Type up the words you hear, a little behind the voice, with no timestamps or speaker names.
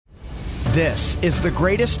This is the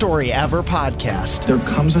Greatest Story Ever podcast. There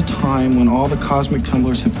comes a time when all the cosmic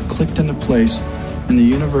tumblers have clicked into place and the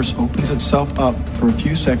universe opens itself up for a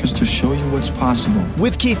few seconds to show you what's possible.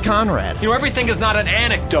 With Keith Conrad. You know, everything is not an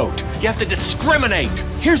anecdote. You have to discriminate.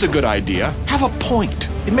 Here's a good idea. Have a point.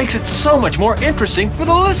 It makes it so much more interesting for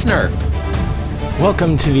the listener.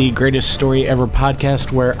 Welcome to the Greatest Story Ever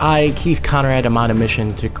podcast, where I, Keith Conrad, am on a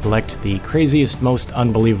mission to collect the craziest, most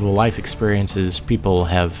unbelievable life experiences people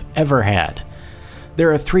have ever had.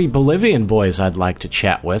 There are 3 Bolivian boys I'd like to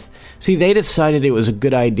chat with. See, they decided it was a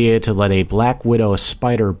good idea to let a black widow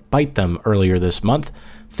spider bite them earlier this month,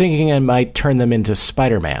 thinking it might turn them into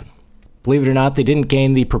Spider-Man. Believe it or not, they didn't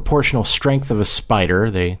gain the proportional strength of a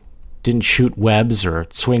spider. They didn't shoot webs or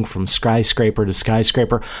swing from skyscraper to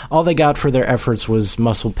skyscraper. All they got for their efforts was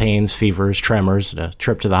muscle pains, fevers, tremors, and a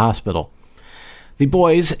trip to the hospital. The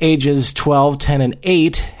boys, ages 12, 10, and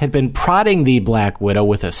 8, had been prodding the Black Widow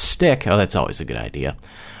with a stick, oh, that's always a good idea,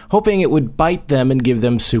 hoping it would bite them and give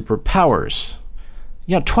them superpowers.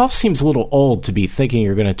 12 seems a little old to be thinking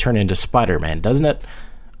you're going to turn into Spider-Man, doesn't it?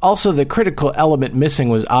 Also, the critical element missing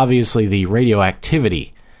was obviously the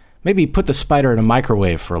radioactivity. Maybe put the spider in a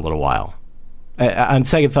microwave for a little while. On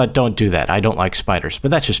second thought, don't do that. I don't like spiders,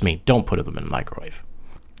 but that's just me. Don't put them in a microwave.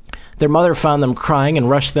 Their mother found them crying and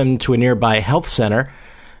rushed them to a nearby health center.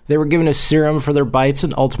 They were given a serum for their bites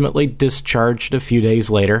and ultimately discharged a few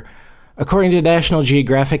days later. According to National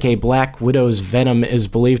Geographic, a black widow's venom is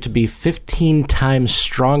believed to be 15 times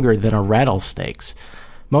stronger than a rattlesnake's.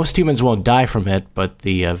 Most humans won't die from it, but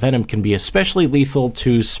the venom can be especially lethal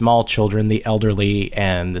to small children, the elderly,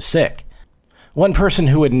 and the sick. One person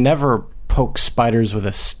who would never poke spiders with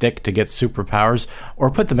a stick to get superpowers, or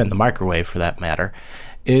put them in the microwave for that matter,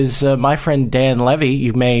 is my friend Dan Levy.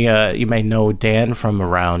 You may know Dan from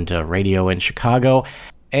around radio in Chicago,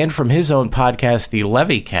 and from his own podcast, the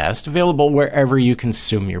Levy Cast, available wherever you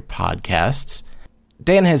consume your podcasts.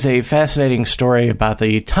 Dan has a fascinating story about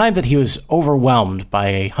the time that he was overwhelmed by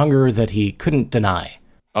a hunger that he couldn't deny.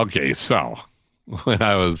 Okay, so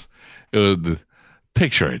when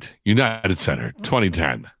picture it, United Center,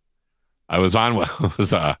 2010. I was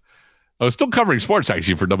still covering sports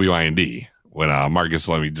actually for WIND when Marcus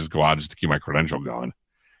let me just go out just to keep my credential going.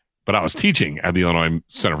 But I was teaching at the Illinois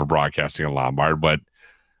Center for Broadcasting in Lombard, but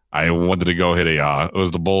I wanted to go hit it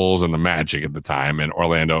was the Bulls and the Magic at the time in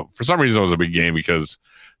Orlando. For some reason, it was a big game because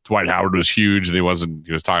Dwight Howard was huge and he was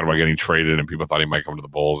talking about getting traded and people thought he might come to the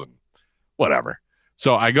Bulls and whatever.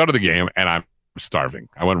 So I go to the game and I'm starving.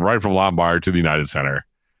 I went right from Lombard to the United Center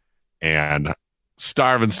and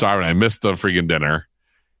starving. I missed the freaking dinner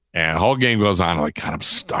and the whole game goes on. I'm like, God, I'm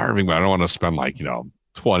starving, but I don't want to spend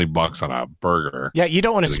 $20 on a burger. Yeah, you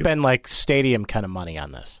don't want to spend stadium kind of money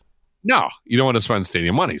on this. No, you don't want to spend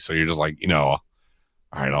stadium money. So you're just like, all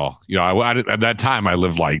right, at that time I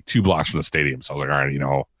lived 2 blocks from the stadium. So I was like, all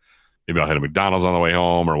right, maybe I'll hit a McDonald's on the way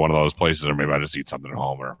home or one of those places, or maybe I'll just eat something at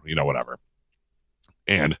home or, whatever.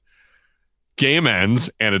 And game ends.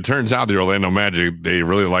 And it turns out the Orlando Magic, they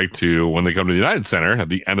really like to, when they come to the United Center at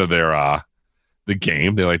the end of their, the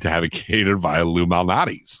game, they like to have it catered by Lou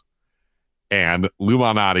Malnati's. And Lou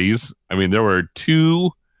Malnati's, there were 2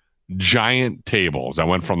 giant tables that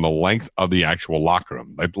went from the length of the actual locker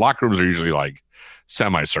room. Locker rooms are usually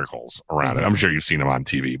semicircles around it. I'm sure you've seen them on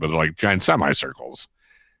TV, but they're giant semicircles.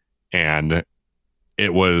 And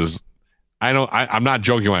it was, I'm not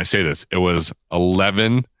joking when I say this, it was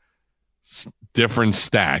 11 different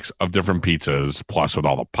stacks of different pizzas, plus with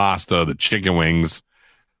all the pasta, the chicken wings,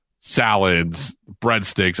 salads,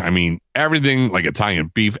 breadsticks. Everything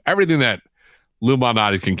Italian beef, everything that Lou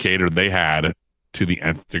Malnati can cater, they had to the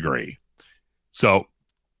nth degree. So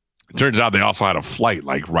it turns out they also had a flight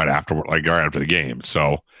right after the game.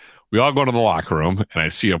 So we all go to the locker room and I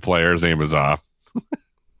see a player. His name is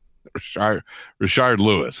Rashard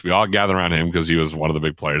Lewis. We all gather around him because he was one of the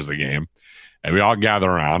big players of the game. And we all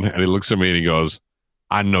gather around and he looks at me and he goes,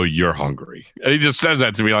 I know you're hungry. And he just says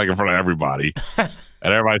that to me in front of everybody. And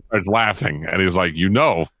everybody starts laughing. And he's like, you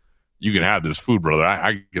can have this food, brother.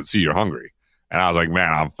 I can see you're hungry. And I was like,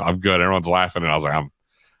 man, I'm good. Everyone's laughing. And I was like,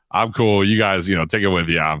 I'm cool. You guys, take it with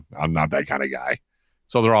you. I'm not that kind of guy.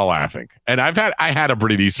 So they're all laughing. And I had a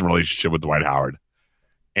pretty decent relationship with Dwight Howard.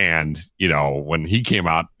 And, when he came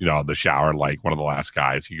out, the shower, one of the last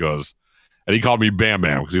guys, he goes, and he called me Bam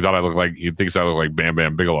Bam because he thinks I look like Bam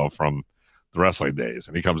Bam Bigelow from the wrestling days.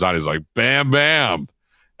 And he comes out, he's like, Bam Bam.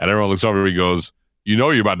 And everyone looks over and he goes,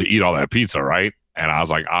 you're about to eat all that pizza, right? And I was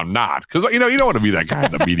like, I'm not. Because, you don't want to be that guy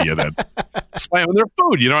in the media that slamming their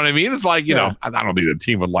food. You know what I mean? It's I don't think the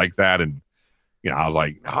team would like that. And, I was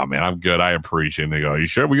like, oh, man, I'm good. I appreciate it. And they go, you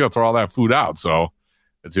sure? We got to throw all that food out. So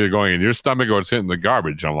It's either going in your stomach or it's hitting the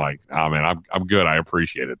garbage. I'm like, oh man, I'm good. I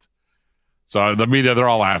appreciate it. So the media, they're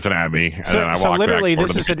all laughing at me. And then I so walk literally, back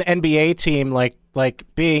this is an NBA team, like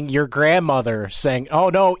being your grandmother saying, "Oh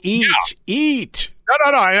no, eat."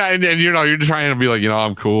 No. And you're just trying to be like,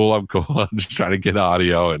 I'm cool. I'm just trying to get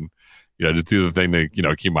audio and just do the thing to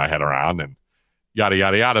keep my head around and yada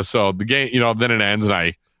yada yada. So the game, then it ends and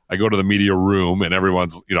I go to the media room and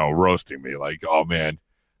everyone's roasting me like, oh man,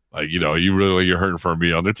 like you're hurting for a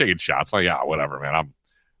meal. And they're taking shots. Like, yeah, whatever, man.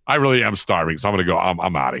 I really am starving, so I'm gonna go.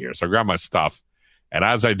 I'm out of here. So I grab my stuff, and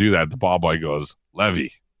as I do that, the ball boy goes,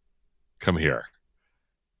 Levy, come here,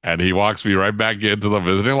 and he walks me right back into the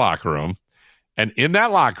visiting locker room. And in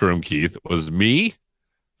that locker room, Keith, was me,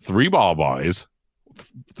 3 ball boys,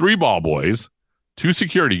 2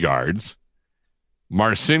 security guards,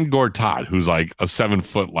 Marcin Gortat, who's like a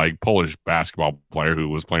 7-foot like Polish basketball player who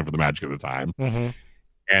was playing for the Magic at the time,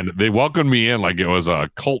 and they welcomed me in like it was a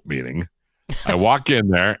cult meeting. I walk in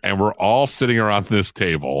there and we're all sitting around this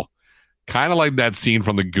table, kind of like that scene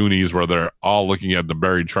from the Goonies where they're all looking at the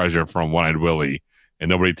buried treasure from One-Eyed Willie and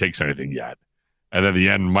nobody takes anything yet. And then at the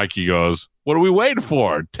end, Mikey goes, what are we waiting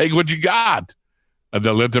for? Take what you got. And they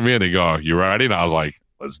looked at me and they go, you ready? And I was like,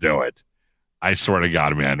 let's do it. I swear to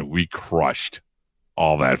God, man, we crushed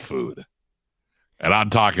all that food. And I'm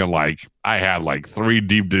talking like I had like 3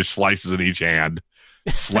 deep dish slices in each hand,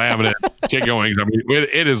 slamming it, chicken wings. I mean,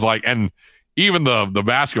 it is like, and even the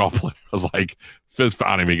basketball player was like fist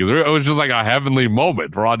pounding me because it was just like a heavenly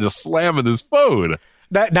moment. We're all just slamming this food.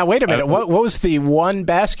 Now wait a minute. What was the one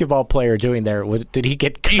basketball player doing there? Did he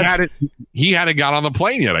get? He hadn't got on the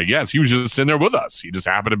plane yet. I guess he was just sitting there with us. He just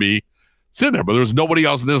happened to be sitting there, but there was nobody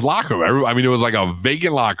else in this locker room. it was like a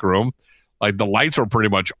vacant locker room. Like the lights were pretty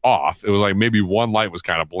much off. It was like maybe one light was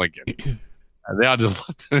kind of blinking, and they all just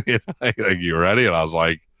looked at me like, "You ready?" And I was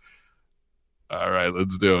like, all right,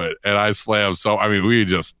 let's do it. And I slammed. So,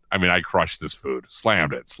 I crushed this food,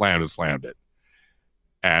 slammed it.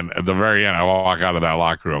 And at the very end, I walk out of that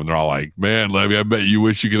locker room and they're all like, man, Levy, I bet you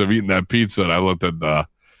wish you could have eaten that pizza. And I looked at the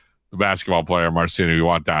basketball player, Marcin, who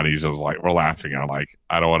walked down. He's just like, we're laughing. And I'm like,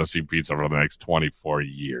 I don't want to see pizza for the next 24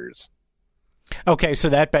 years. Okay, so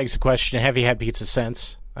that begs the question, have you had pizza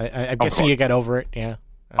since? I'm guessing you got over it, yeah.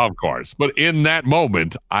 Of course. But in that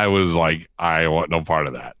moment, I was like, I want no part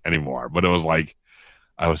of that anymore. But it was like,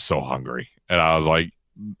 I was so hungry. And I was like,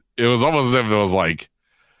 it was almost as if it was like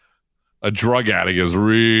a drug addict is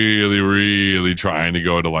really, really trying to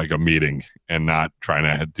go to like a meeting and not trying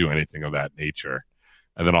to do anything of that nature.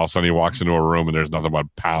 And then all of a sudden he walks into a room and there's nothing but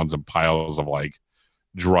pounds and piles of like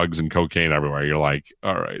drugs and cocaine everywhere. You're like,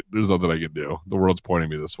 all right, there's nothing I can do. The world's pointing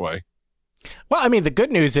me this way. Well, I mean, the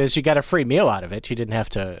good news is you got a free meal out of it. You didn't have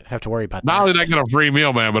to worry about that. Not only did I get a free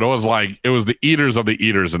meal, man, but it was the eaters of the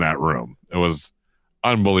eaters in that room. It was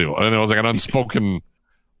unbelievable. And it was like an unspoken,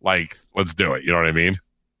 like, let's do it. You know what I mean?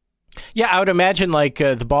 Yeah, I would imagine like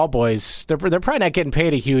the ball boys, they're probably not getting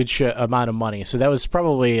paid a huge amount of money. So that was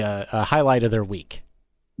probably a highlight of their week.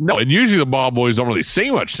 No, and usually the ball boys don't really say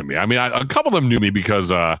much to me. I mean, a couple of them knew me because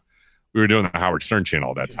we were doing the Howard Stern channel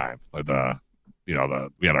at that time. Like we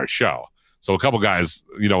had our show. So a couple guys,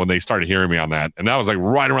 when they started hearing me on that, and that was like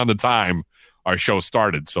right around the time our show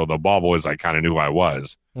started. So the ball boys, I kind of knew who I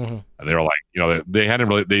was. Mm-hmm. And they were like,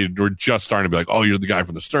 they were just starting to be like, oh, you're the guy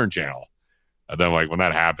from the Stern channel. And then like when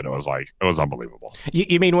that happened, it was unbelievable.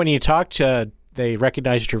 You mean when you talked, they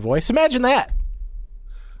recognized your voice? Imagine that.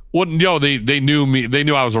 Well, they knew me. They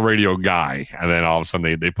knew I was a radio guy. And then all of a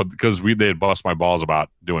sudden because they had bust my balls about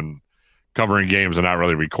covering games and not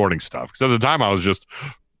really recording stuff. Because at the time I was just,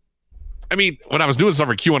 when I was doing stuff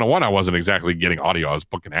for Q101, I wasn't exactly getting audio. I was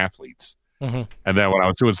booking athletes. Mm-hmm. And then when I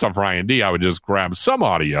was doing stuff for I&D, I would just grab some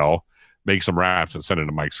audio, make some raps, and send it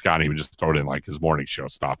to Mike Scott. He would just throw it in like his morning show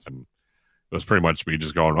stuff. And it was pretty much me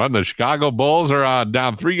just going, well, the Chicago Bulls are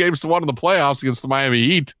down 3-1 in the playoffs against the Miami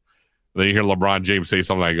Heat. And then you hear LeBron James say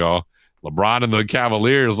something. I go, LeBron and the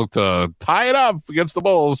Cavaliers look to tie it up against the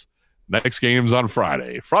Bulls. Next game's on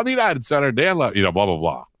Friday. From the United Center, Dan Levy, blah, blah,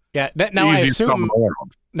 blah. Yeah, now I assume,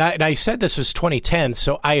 now you said this was 2010,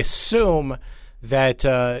 so I assume that,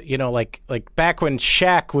 like back when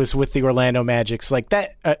Shaq was with the Orlando Magic,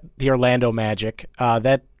 that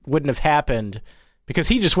wouldn't have happened because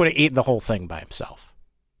he just would have eaten the whole thing by himself.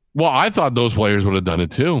 Well, I thought those players would have done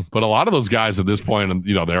it too, but a lot of those guys at this point,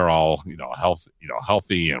 they're all,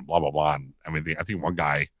 healthy and blah, blah, blah. And I think one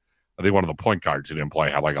guy, one of the point guards who didn't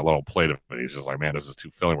play had like a little plate of it. He's just like, man, this is too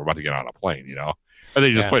filling. We're about to get on a plane, And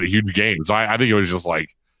they just played a huge game. So I think it was just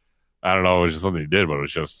like, I don't know, it was just something he did, but it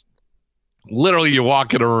was just literally you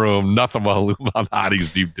walk in a room, nothing but Lou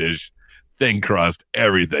Malnati's deep dish, thin crust,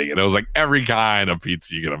 everything. And it was like every kind of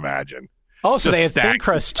pizza you can imagine. Oh, so Just they had thin stacked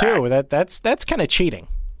crust and too. That's kind of cheating.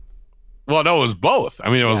 Well, no, it was both. I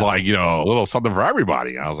mean, it was like, a little something for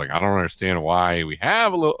everybody. And I was like, I don't understand why we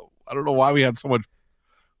have I don't know why we had so much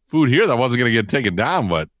food here that wasn't going to get taken down,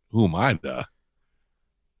 but who am I to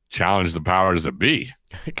challenge the powers that be?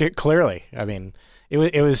 Clearly. I mean,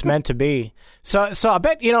 it was meant to be. So I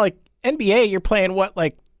bet, like NBA, you're playing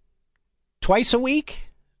like twice a week,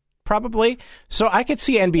 probably. So I could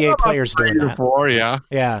see NBA players doing that. 4, yeah.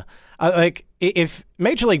 Yeah. Like if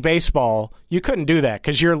Major League Baseball, you couldn't do that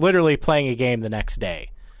because you're literally playing a game the next day.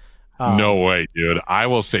 No way, dude. I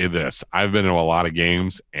will say this. I've been to a lot of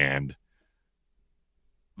games, and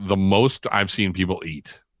the most I've seen people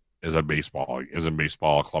eat is in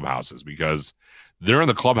baseball clubhouses, because they're in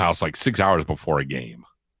the clubhouse like 6 hours before a game.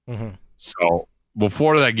 Mm-hmm. So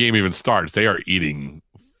before that game even starts, they are eating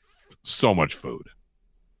so much food.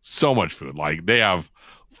 Like they have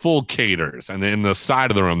full caters, and in the side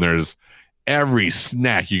of the room, there's every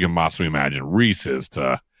snack you can possibly imagine. Reese's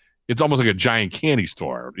it's almost like a giant candy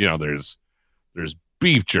store. There's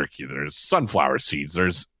beef jerky, there's sunflower seeds,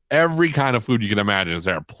 there's every kind of food you can imagine is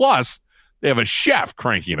there. Plus, they have a chef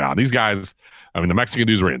cranking it out. These guys, the Mexican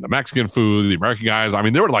dudes were eating the Mexican food, the American guys,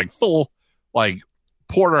 they were like full, like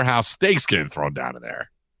porterhouse steaks getting thrown down in there.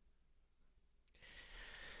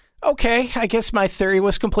 Okay, I guess my theory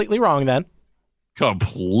was completely wrong then.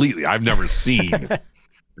 Completely. I've never seen.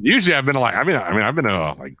 Usually I've been I've been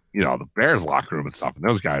to the Bears locker room and stuff, and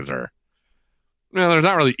those guys are, they're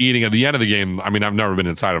not really eating at the end of the game. I've never been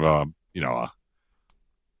inside of a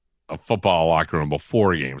football locker room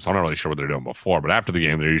before a game, so I'm not really sure what they're doing before. But after the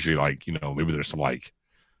game, they're usually maybe there's some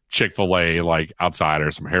Chick-fil-A outside, or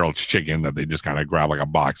some Harold's chicken that they just kind of grab a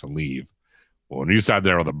box and leave. Well, when you sat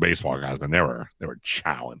there with the baseball guys, man, they were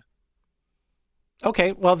chowing.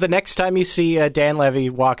 Okay, well, the next time you see Dan Levy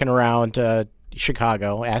walking around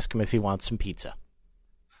Chicago, ask him if he wants some pizza.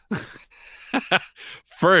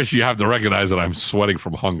 First, you have to recognize that I'm sweating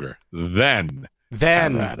from hunger. Then,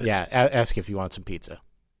 ask if you want some pizza.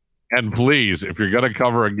 And please, if you're going to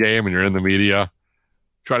cover a game and you're in the media,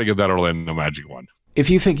 try to get that Orlando Magic one. If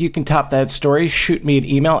you think you can top that story, shoot me an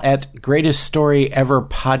email at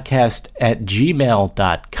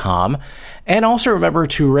greateststoryeverpodcast@gmail.com. And also remember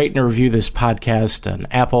to rate and review this podcast on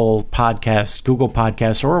Apple Podcasts, Google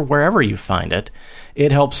Podcasts, or wherever you find it.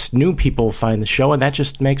 It helps new people find the show, and that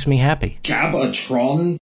just makes me happy. Gabatron?